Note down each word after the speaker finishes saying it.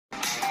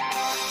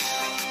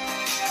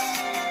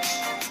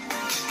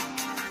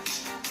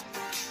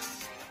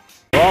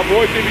Alright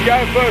boys, here we go,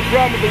 first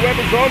run with the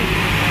Webbers on.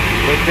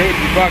 Let's see what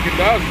she fucking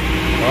does.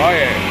 Oh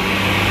yeah.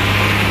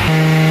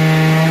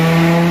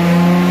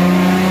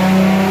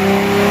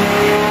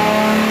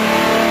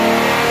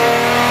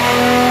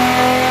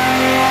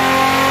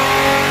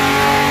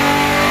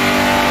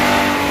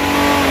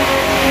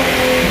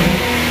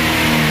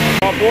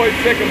 Alright boys,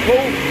 second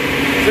pull.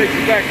 See if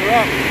she backs her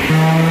up.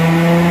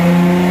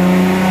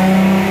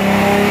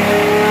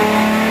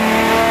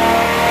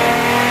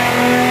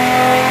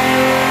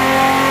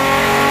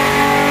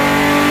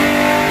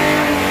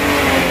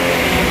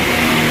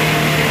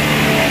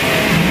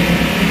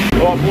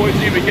 Alright boys,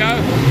 here we go.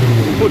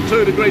 Put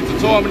 2 degrees of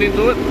timing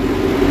into it.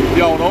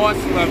 The old ice,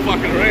 no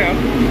fucking around.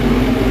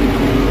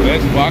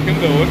 Let's fucking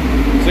do it.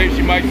 See if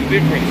she makes a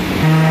difference.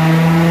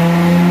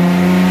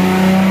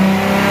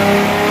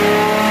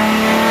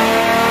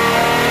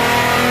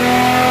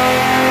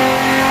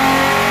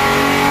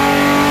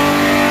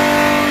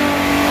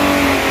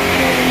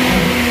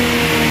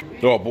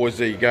 Alright boys,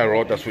 there you go,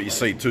 right, that's what you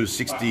see,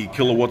 260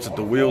 kilowatts at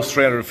the wheels,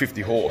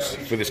 350 horse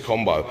for this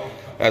combo,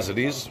 as it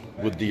is,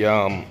 with the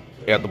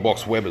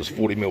out-the-box Webbers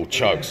 40mm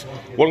chokes.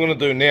 What I'm going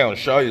to do now and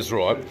show you is,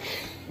 right,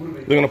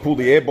 we're going to pull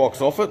the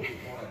airbox off it,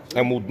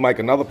 and we'll make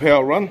another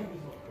power run,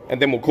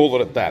 and then we'll call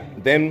it at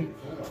that. Then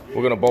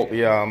we're going to bolt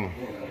the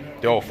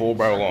old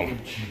 4-barrel on.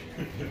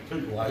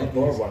 I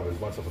borrowed one of those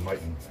once off a mate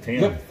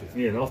in town.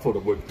 Yeah, and I thought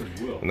it worked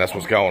pretty well. And that's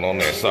what's going on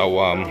there, so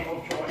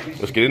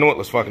let's get into it,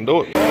 let's fucking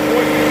do it. Alright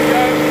boys, here we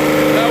go.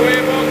 No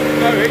airbox,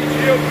 no heat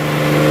shield.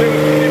 Let's see what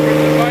the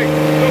difference it makes.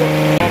 Let's do it.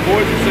 Alright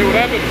boys, let's see what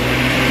happens.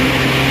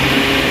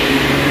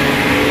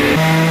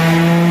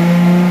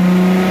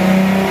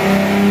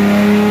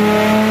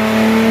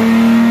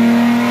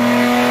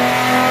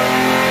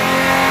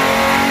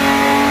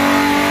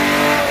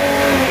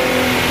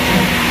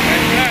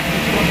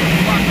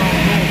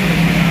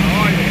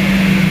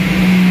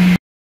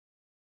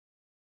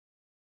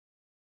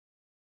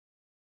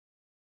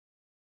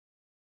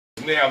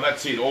 Now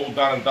that's it, all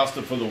done and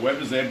dusted for the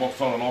Webbers,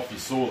 airbox on and off, you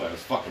saw that,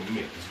 it's fucking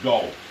mint, it's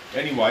gold.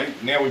 Anyway,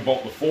 now we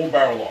bolt the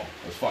 4-barrel on,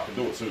 let's fucking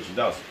do it, see what she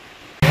does.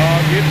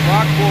 Oh, get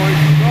fucked boys,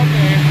 she's on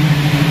there.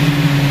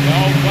 The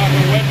old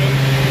fucking Webbers,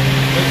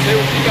 let's see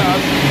what she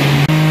does.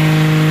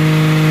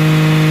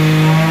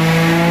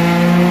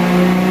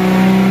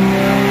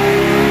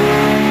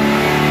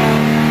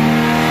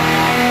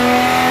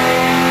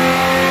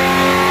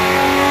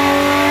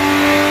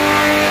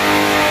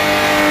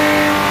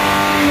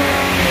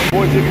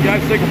 Boys, here we go,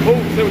 second pull,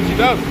 see what she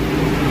does.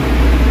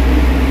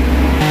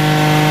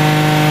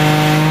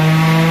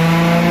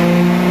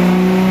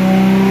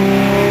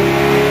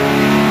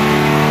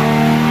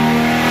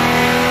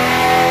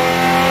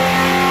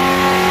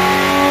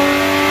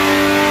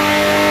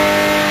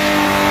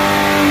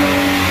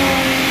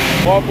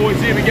 Alright boys,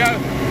 here we go.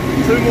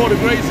 2 more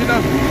degrees in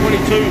her,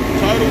 22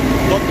 total,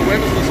 lock the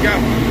Webbers, let's go.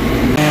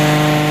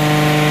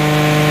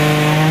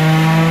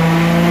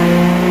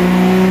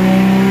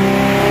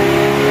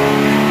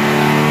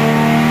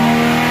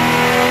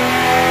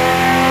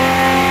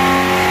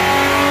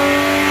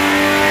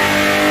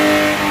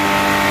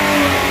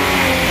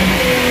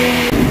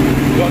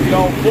 Got the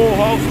old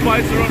 4-hole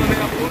spacer on it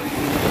now, boys.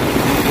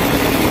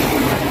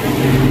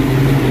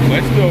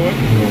 Let's do it.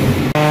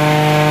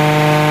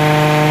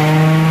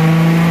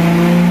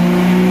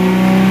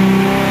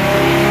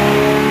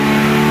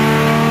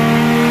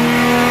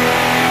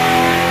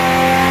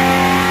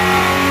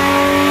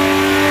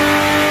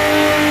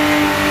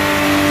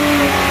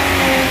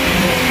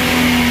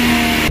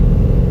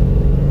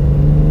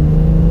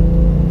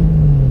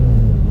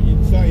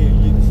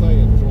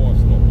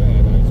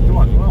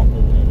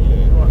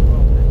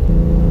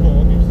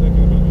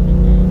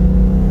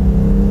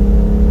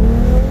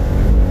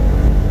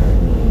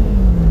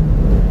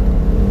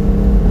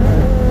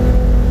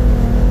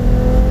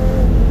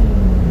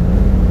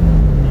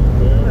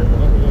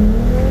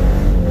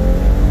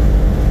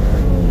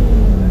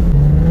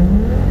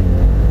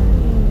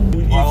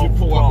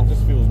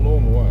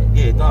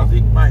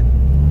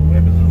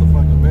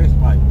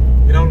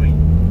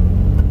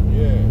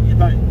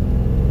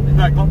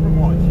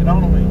 Compromise, you know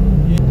what I mean?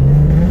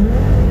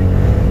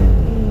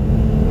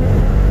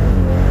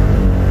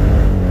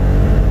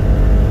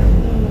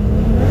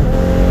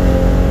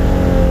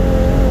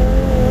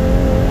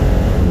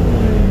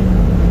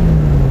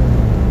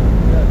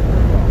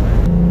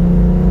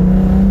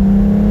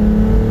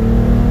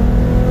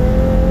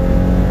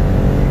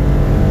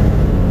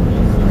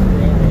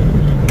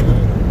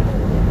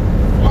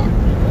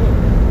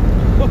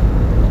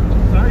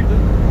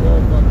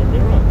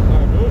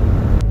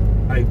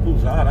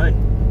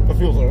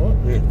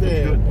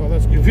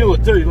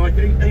 Too, like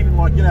even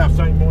like you know,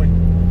 saying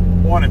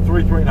mine at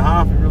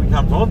 3.5, it really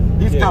comes on.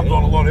 This comes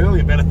on a lot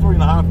earlier, about a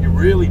 3.5. You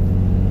really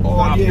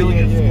start feeling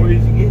it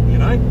squeezing in, you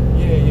know.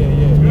 Yeah.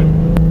 It's good.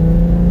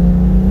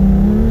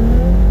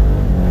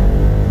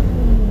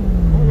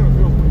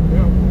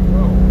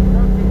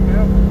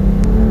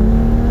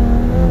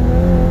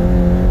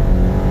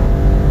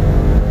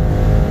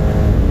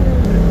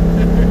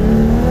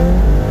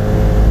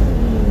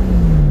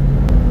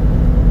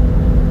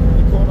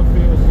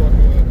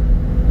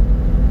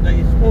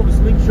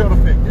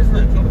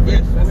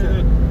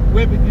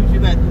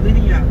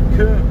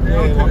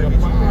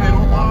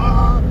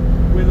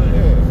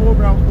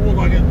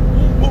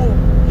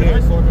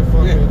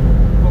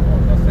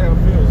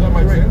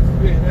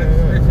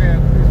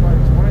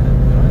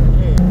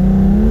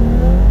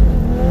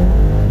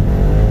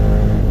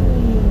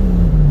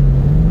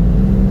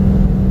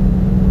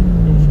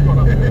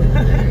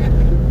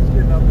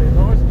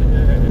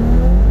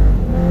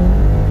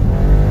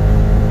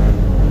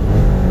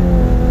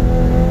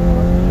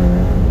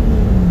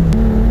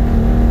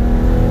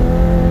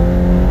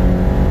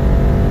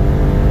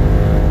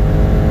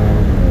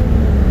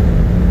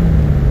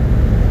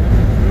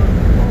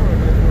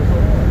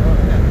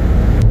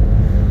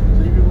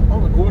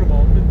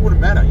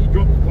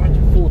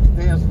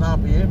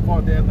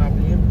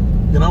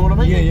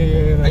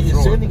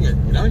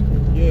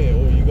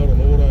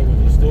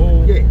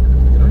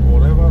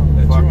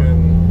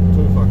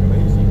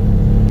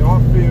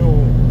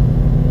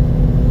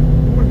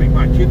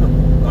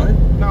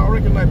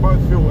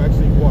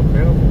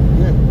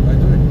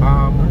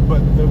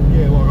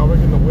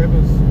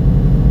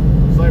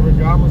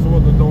 regardless of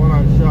what the dyno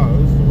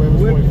shows, the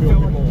Weber's going to feel a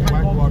bit more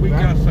whack like quicker,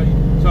 that. so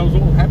it was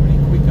all happening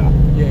quicker.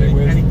 Yeah,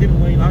 and he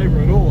didn't lean over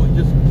at all. He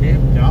just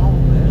kept going.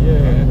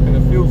 Yeah, and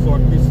it feels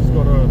like this has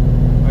got a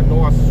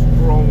nice,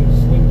 strong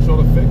slingshot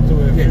effect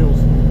to it. It feels.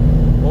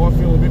 I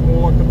feel a bit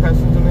more like the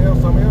passenger now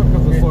somehow,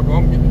 because it's like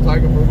I'm getting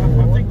taken for a I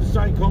ride. think the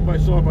same combo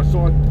side by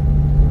side,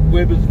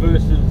 Weber's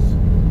versus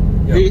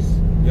this.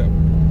 Yeah.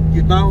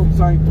 You'd know them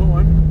same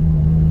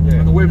time. Yeah.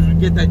 And the Weber's would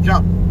get that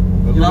jump.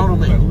 You know what I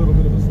mean? A little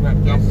bit of a snap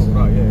jump. Yes.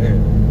 Right? Yeah.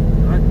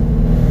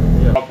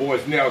 Right,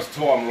 boys, now it's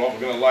time, right?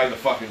 We're going to lay the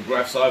fucking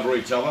graphs over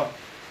each other.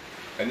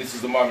 And this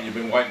is the moment you've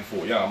been waiting for,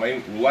 you know what I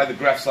mean? We'll lay the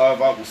graphs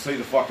over, we'll see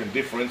the fucking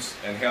difference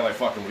and how they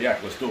fucking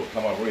react. Let's do it.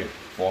 Come over here.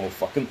 Final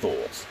fucking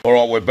thoughts. All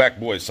right, we're back,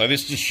 boys. So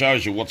this just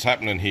shows you what's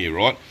happening here,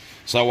 right?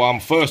 So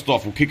first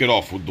off, we'll kick it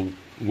off with the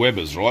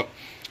Webers, right?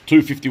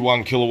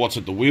 251 kilowatts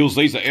at the wheels.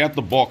 These are out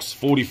the box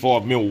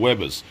 45mm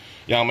Webers.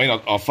 You know what I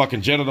mean? I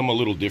fucking jetted them a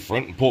little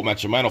different and port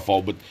match a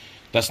manifold, but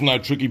that's no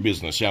tricky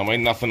business, you know what I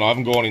mean? Nothing, I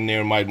haven't gone in there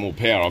and made more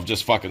power. I've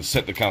just fucking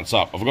set the cunts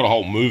up. I've got a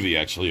whole movie,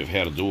 actually, of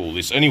how to do all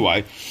this.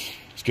 Anyway,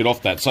 let's get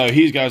off that. So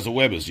here goes the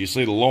Webers. You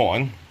see the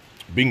line.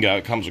 Bingo,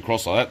 it comes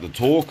across like that. The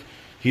torque.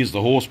 Here's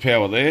the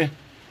horsepower there.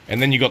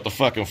 And then you got the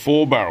fucking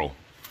 4-barrel.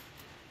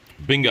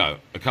 Bingo.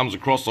 It comes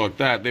across like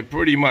that. They're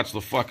pretty much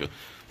the fucking...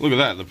 Look at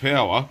that, the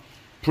power.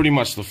 Pretty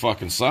much the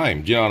fucking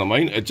same. Do you know what I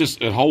mean? It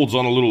holds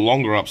on a little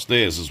longer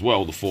upstairs as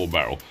well, the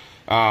 4-barrel.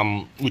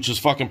 Which is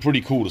fucking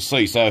pretty cool to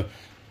see. So...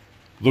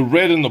 the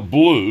red and the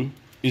blue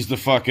is the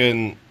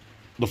fucking,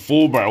 the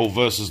 4-barrel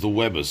versus the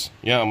Webers.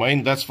 You know what I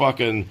mean? That's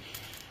fucking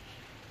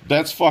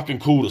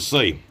cool to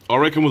see. I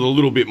reckon with a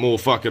little bit more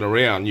fucking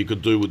around you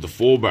could do with the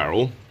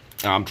 4-barrel,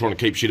 trying to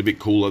keep shit a bit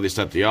cooler, this,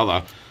 that, the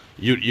other,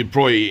 you'd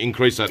probably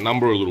increase that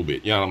number a little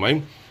bit, you know what I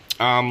mean?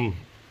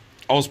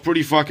 I was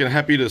pretty fucking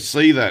happy to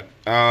see that.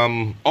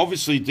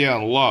 Obviously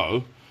down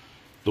low,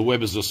 the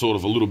Webers are sort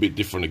of a little bit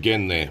different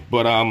again there.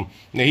 But now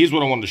here's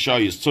what I wanted to show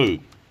you is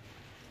too.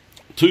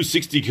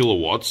 260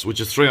 kilowatts, which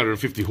is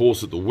 350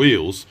 horse at the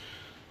wheels,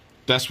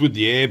 that's with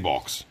the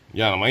airbox.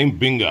 You know what I mean?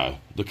 Bingo.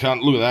 The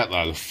cunt, look at that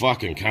though, the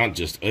fucking cunt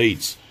just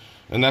eats.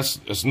 And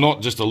it's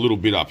not just a little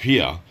bit up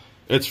here,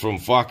 it's from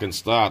fucking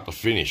start to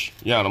finish.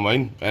 You know what I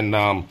mean? And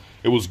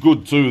it was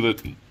good too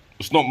that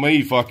it's not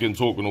me fucking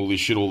talking all this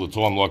shit all the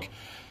time. Like,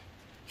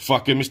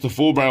 fucking Mr.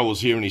 4-barrel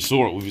was here and he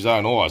saw it with his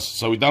own eyes.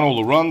 So we done all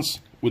the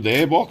runs with the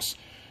airbox,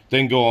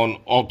 then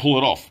gone, I'll pull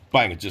it off.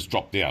 Bang, it just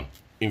dropped down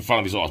in front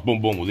of his eyes,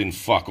 boom, boom, within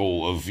fuck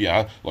all of, you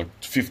know, like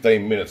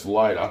 15 minutes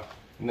later,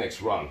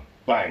 next run,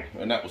 bang,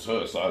 and that was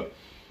her. So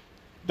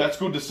that's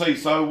good to see.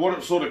 So what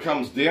it sort of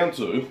comes down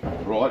to,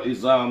 right,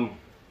 is I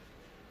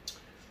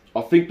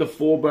think the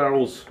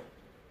 4-barrels,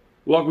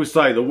 like we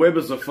say, the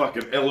Webers are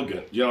fucking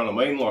elegant, you know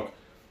what I mean? Like,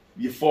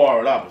 you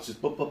fire it up, it's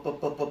just, bop, bop, bop,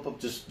 bop, bop,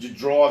 bop, just, it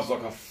drives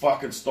like a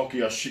fucking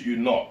stocky, I shit you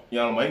not, you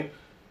know what I mean?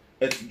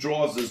 It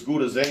drives as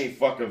good as any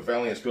fucking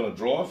Valiant's gonna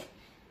drive.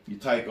 You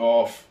take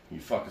off, you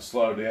fucking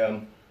slow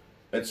down,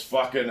 it's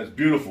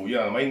beautiful, you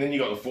know what I mean? Then you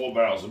got the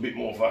 4-barrels, a bit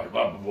more fucking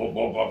blah, blah,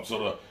 blah, blah,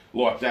 sort of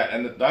like that.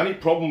 And the only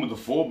problem with the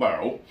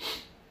 4-barrel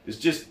is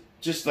just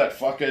that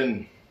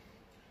fucking,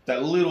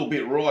 that little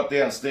bit right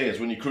downstairs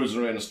when you're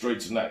cruising around the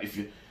streets and that.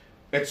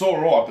 It's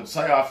alright, but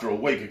say after a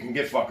week it can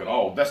get fucking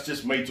old. That's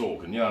just me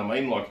talking, you know what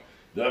I mean? Like,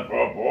 that,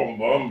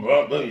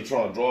 you're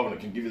trying to drive and it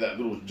can give you that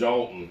little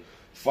jolt and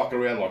fuck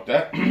around like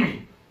that.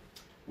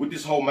 With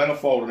this whole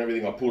manifold and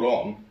everything I put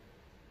on,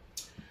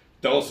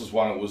 Dallas's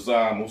one, it was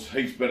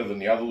heaps better than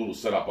the other little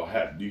setup I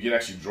had. You could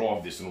actually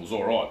drive this and it was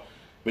alright,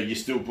 but you're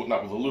still putting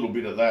up with a little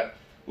bit of that.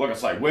 Like I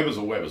say, Webers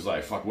are Webers, eh?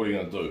 Fuck, what are you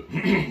going to do?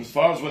 As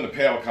far as when the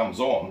power comes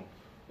on,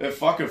 it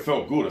fucking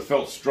felt good, it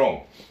felt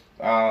strong.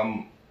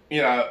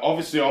 You know,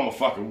 obviously I'm a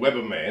fucking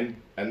Weber man,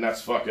 and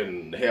that's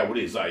fucking how it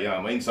is, eh? You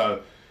know what I mean?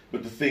 So,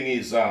 but the thing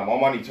is, I'm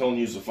only telling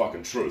you the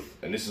fucking truth,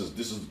 and this is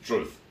the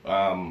truth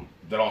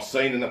that I've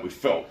seen and that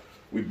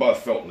we both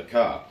felt in the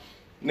car.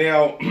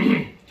 Now,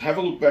 have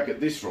a look back at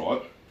this,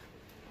 right?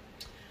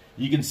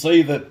 You can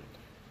see that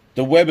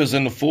the Webers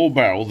and the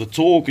 4-barrel, the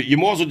torque, you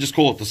might as well just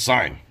call it the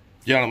same.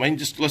 You know what I mean?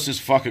 Let's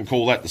just fucking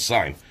call that the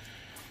same.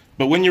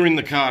 But when you're in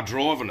the car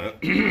driving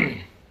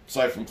it,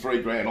 say from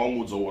 $3,000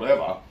 onwards or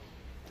whatever,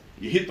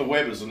 you hit the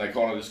Webers and they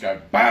kind of just go,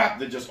 bah,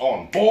 they're just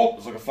on. Boop,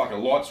 it's like a fucking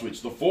light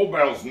switch. The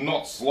 4-barrel's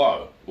not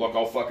slow, like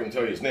I'll fucking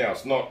tell you now.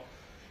 It's not,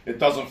 it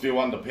doesn't feel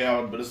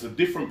underpowered, but it's a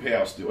different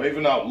power still.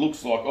 Even though it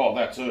looks like, oh,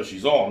 that's her,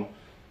 she's on.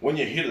 When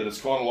you hit it,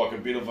 it's kind of like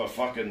a bit of a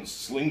fucking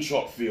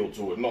slingshot feel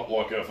to it, not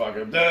like a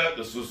fucking,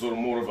 this is sort of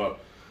more of a,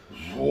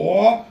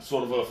 whoop,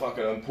 sort of a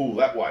fucking pull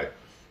that way.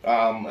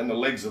 And the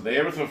legs are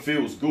there, everything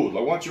feels good.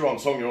 Like once you're on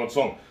song, you're on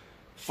song.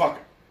 Fuck,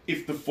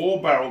 if the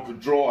 4-barrel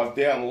could drive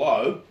down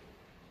low,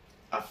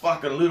 a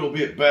fucking little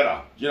bit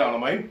better, you know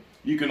what I mean?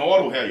 You can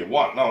idle how you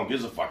want, no one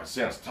gives a fuck, it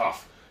sounds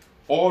tough.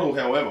 Idle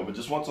however, but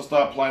just once I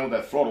start playing with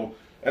that throttle,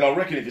 and I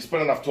reckon if you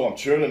spend enough time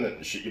tuning it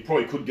and shit, you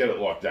probably could get it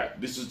like that.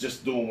 This is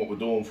just doing what we're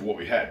doing for what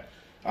we had.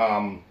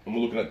 And we're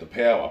looking at the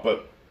power,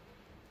 but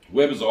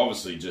Webers are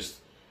obviously just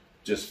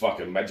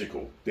fucking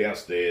magical.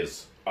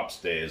 Downstairs,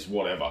 upstairs,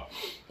 whatever.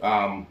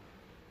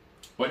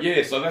 But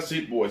yeah, so that's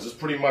it, boys. It's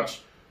pretty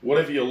much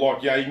whatever you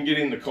like. Yeah, you can get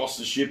in the cost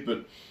of shit,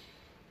 but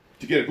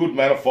to get a good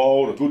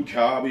manifold, a good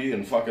carby,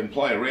 and fucking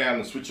play around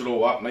and switch it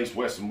all up, and east,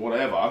 west, and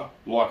whatever,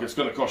 like, it's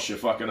going to cost you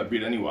fucking a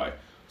bit anyway.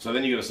 So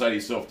then you got to say to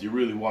yourself, do you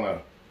really want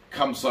to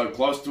come so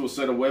close to a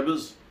set of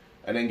Webers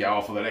and then go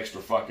off for that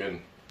extra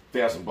fucking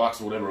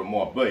 $1,000 or whatever it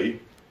might be?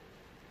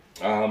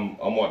 I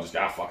might just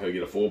go, fuck, I'll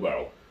get a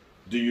 4-barrel.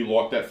 Do you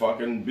like that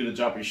fucking bit of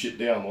jumpy shit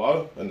down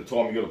low and the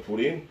time you got to put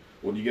in?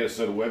 Or do you get a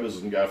set of Webers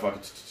and go, fuck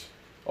it?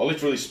 I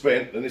literally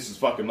spent, and this is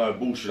fucking no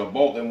bullshit, I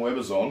bolt them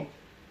Webers on,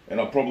 and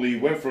I probably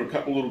went for a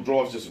couple little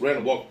drives just around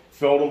the block,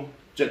 felt them,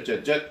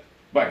 jet,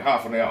 bang,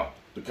 half an hour.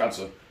 The cuts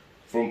are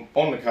from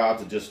on the car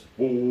to just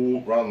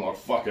run like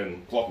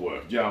fucking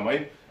clockwork, do you know what I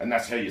mean? And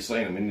that's how you're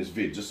seeing them in this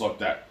vid, just like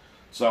that.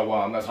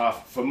 So that's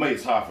for me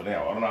it's half an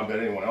hour. I don't know about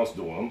anyone else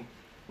doing them,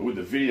 but with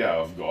the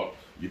video I've got,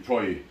 you'll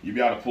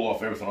be able to pull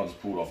off everything I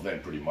just pulled off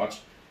then pretty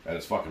much, and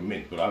it's fucking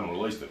mint, but I haven't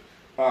released it.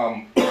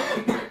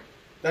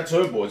 That's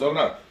her, boys, I don't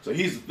know. So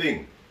here's the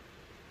thing.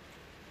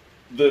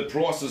 The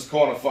price is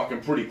kind of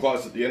fucking pretty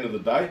close at the end of the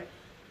day,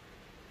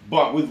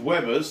 but with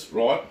Webers,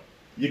 right,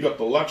 you got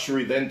the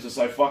luxury then to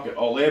say, fuck it,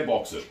 I'll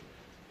airbox it,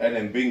 and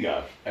then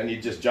bingo, and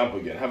you just jump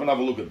again. Have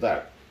another look at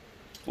that.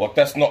 Like,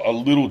 that's not a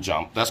little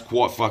jump, that's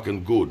quite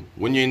fucking good.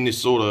 When you're in this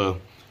sort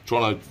of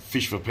trying to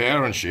fish for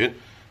power and shit,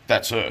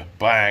 that's her,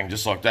 bang,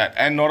 just like that.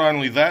 And not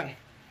only that,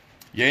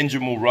 your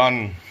engine will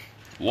run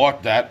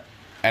like that,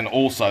 and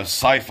also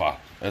safer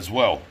as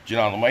well. Do you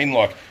know what I mean?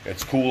 Like,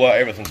 it's cooler,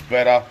 everything's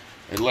better,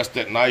 it's less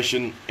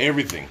detonation,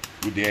 everything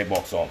with the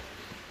airbox on.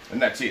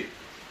 And that's it.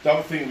 The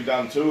other thing we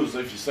done too is,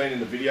 if you've seen in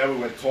the video, we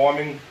went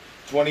timing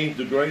 20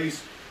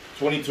 degrees,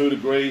 22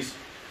 degrees.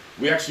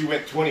 We actually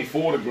went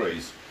 24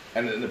 degrees,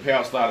 and then the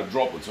power started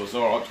dropping, so it's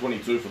alright,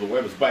 22 for the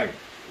Webers, bang.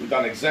 We've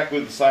done exactly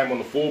the same on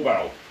the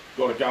 4-barrel.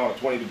 Got it going at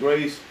 20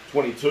 degrees,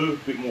 22, a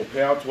bit more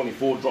power,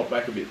 24, drop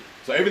back a bit.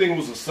 So everything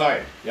was the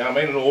same, you know what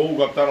I mean? And it all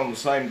got done on the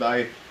same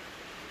day.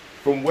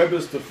 From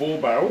Webers to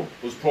 4-barrel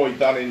was probably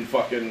done in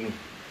fucking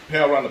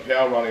power run to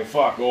power running,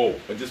 fuck all.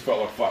 It just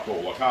felt like fuck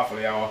all, like half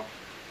an hour,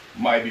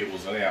 maybe it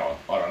was an hour,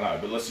 I don't know,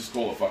 but let's just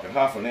call it fucking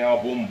half an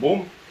hour, boom,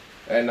 boom.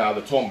 And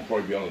the time will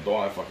probably be on the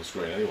dyno fucking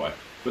screen anyway.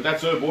 But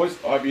that's her, boys.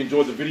 I hope you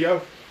enjoyed the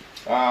video.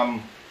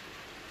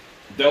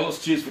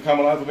 Dallas, cheers for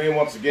coming over, man,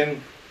 once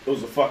again. It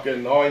was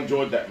I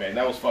enjoyed that, man.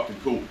 That was fucking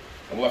cool.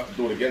 And we'll have to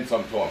do it again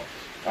sometime.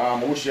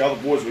 I wish the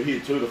other boys were here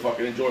too to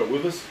fucking enjoy it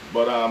with us,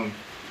 but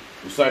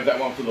we'll save that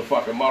one for the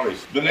fucking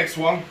Murrays. The next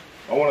one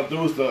I want to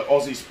do is the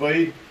Aussie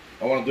Speed.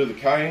 I want to do the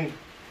Cane,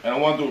 and I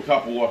want to do a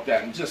couple like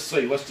that and just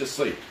see, let's just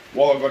see.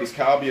 While I've got his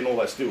carby and all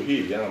that still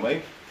here, you know what I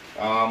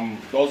mean?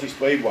 The Aussie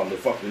Speed one, the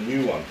fucking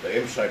new one, the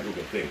M-shaped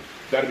looking thing.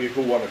 That'd be a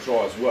cool one to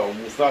try as well.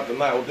 We'll start to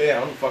nail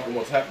down fucking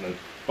what's happening,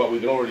 but we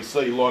can already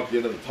see light at the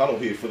end of the tunnel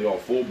here for the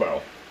old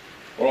 4-barrel.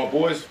 Alright,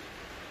 boys,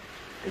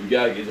 here we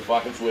go, get the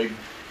fucking swig.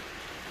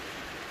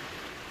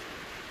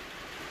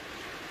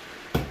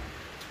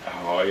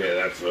 Oh yeah,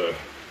 that's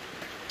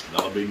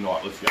another big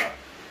night, let's go.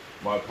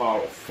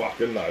 Mopar or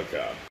fucking no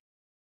car.